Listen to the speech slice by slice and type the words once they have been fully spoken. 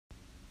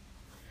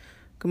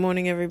Good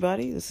morning,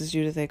 everybody. This is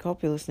Judith A.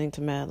 Cope. You're listening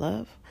to Mad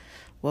Love.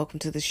 Welcome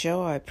to the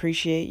show. I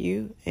appreciate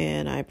you,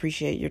 and I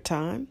appreciate your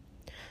time.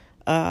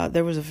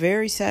 There was a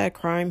very sad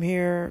crime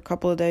here a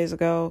couple of days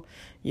ago.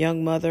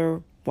 Young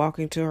mother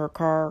walking to her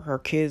car, her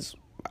kids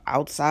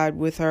outside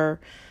with her.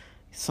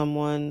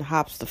 Someone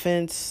hops the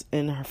fence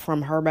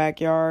from her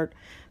backyard,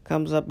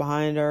 comes up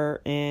behind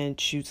her, and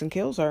shoots and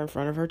kills her in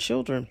front of her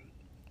children.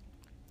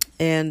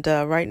 And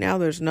right now,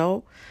 there's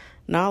no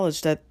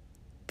knowledge that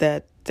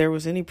there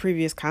was any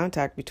previous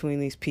contact between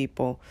these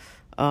people.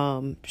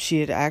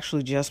 She had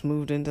actually just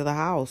moved into the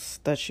house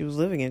that she was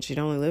living in. She'd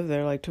only lived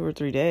there like 2 or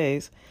 3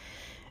 days.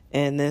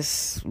 And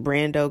this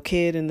rando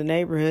kid in the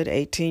neighborhood,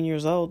 18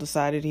 years old,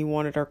 decided he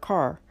wanted her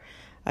car.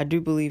 I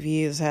do believe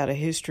he has had a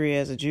history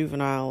as a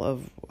juvenile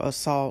of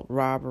assault,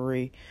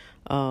 robbery.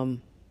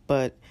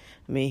 But,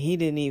 he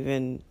didn't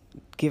even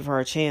give her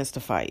a chance to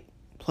fight.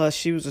 Plus,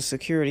 she was a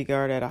security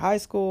guard at a high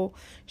school.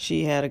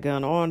 She had a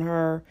gun on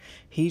her.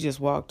 He just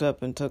walked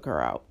up and took her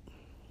out.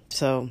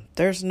 So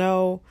there's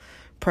no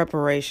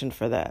preparation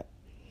for that.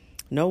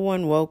 No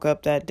one woke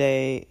up that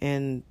day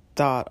and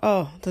thought,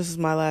 oh, this is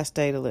my last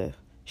day to live.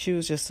 She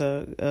was just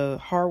a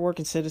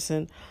hardworking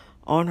citizen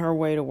on her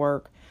way to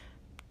work,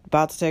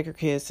 about to take her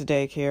kids to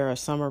daycare, a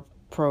summer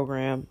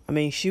program.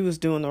 She was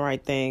doing the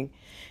right thing.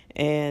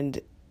 And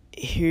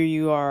here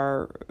you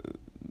are,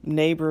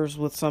 neighbors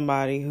with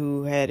somebody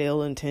who had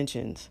ill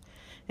intentions.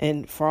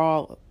 And for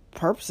all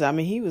purposes,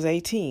 he was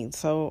 18.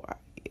 So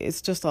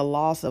it's just a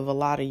loss of a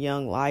lot of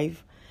young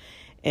life.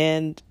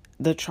 And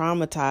the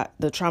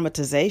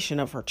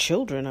traumatization of her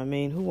children.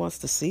 Who wants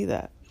to see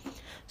that?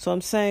 So I'm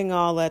saying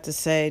all that to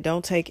say,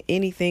 don't take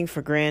anything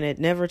for granted.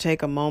 Never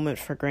take a moment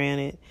for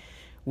granted.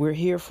 We're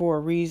here for a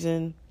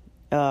reason.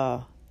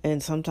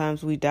 And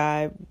sometimes we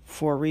die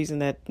for a reason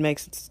that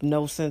makes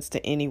no sense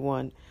to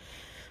anyone.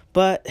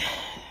 But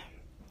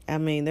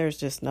there's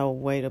just no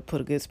way to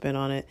put a good spin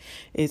on it.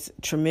 It's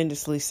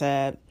tremendously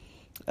sad.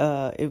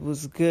 It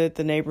was good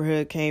the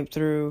neighborhood came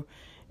through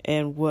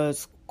and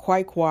was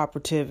quite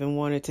cooperative and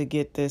wanted to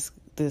get this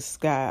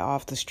guy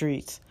off the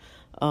streets.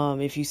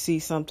 If you see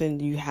something,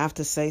 you have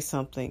to say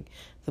something.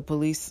 The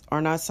police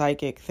are not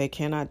psychic. They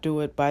cannot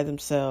do it by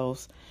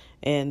themselves.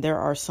 And there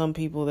are some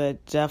people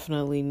that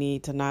definitely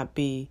need to not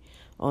be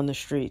on the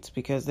streets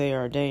because they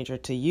are a danger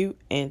to you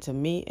and to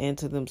me and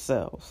to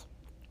themselves.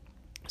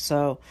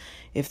 So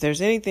if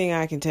there's anything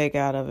I can take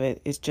out of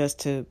it, it's just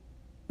to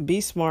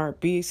be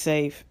smart, be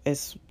safe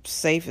as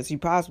you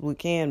possibly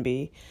can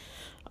be,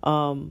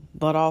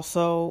 but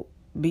also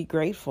be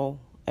grateful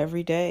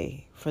every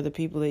day for the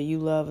people that you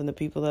love and the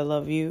people that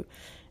love you.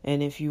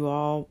 And if you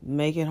all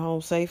make it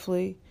home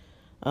safely,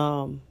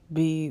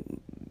 be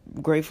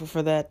grateful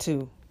for that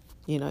too.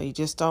 You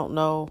just don't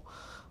know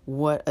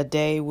what a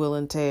day will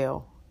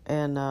entail.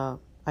 And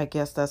I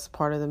guess that's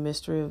part of the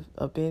mystery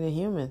of being a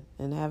human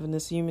and having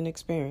this human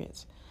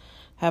experience.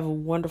 Have a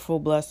wonderful,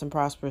 blessed, and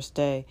prosperous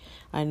day.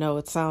 I know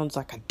it sounds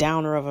like a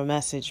downer of a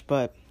message,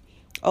 but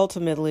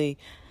ultimately,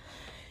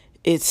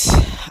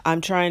 I'm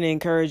trying to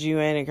encourage you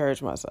and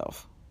encourage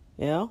myself.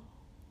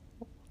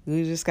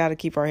 We just got to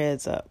keep our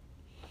heads up.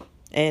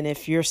 And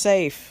if you're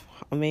safe,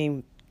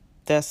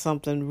 that's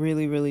something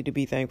really, really to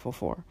be thankful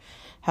for.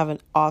 Have an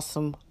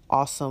awesome,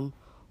 awesome,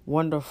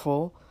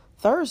 wonderful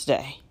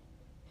Thursday.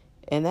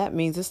 And that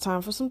means it's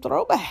time for some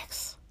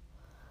throwbacks.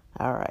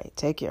 All right,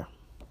 take care.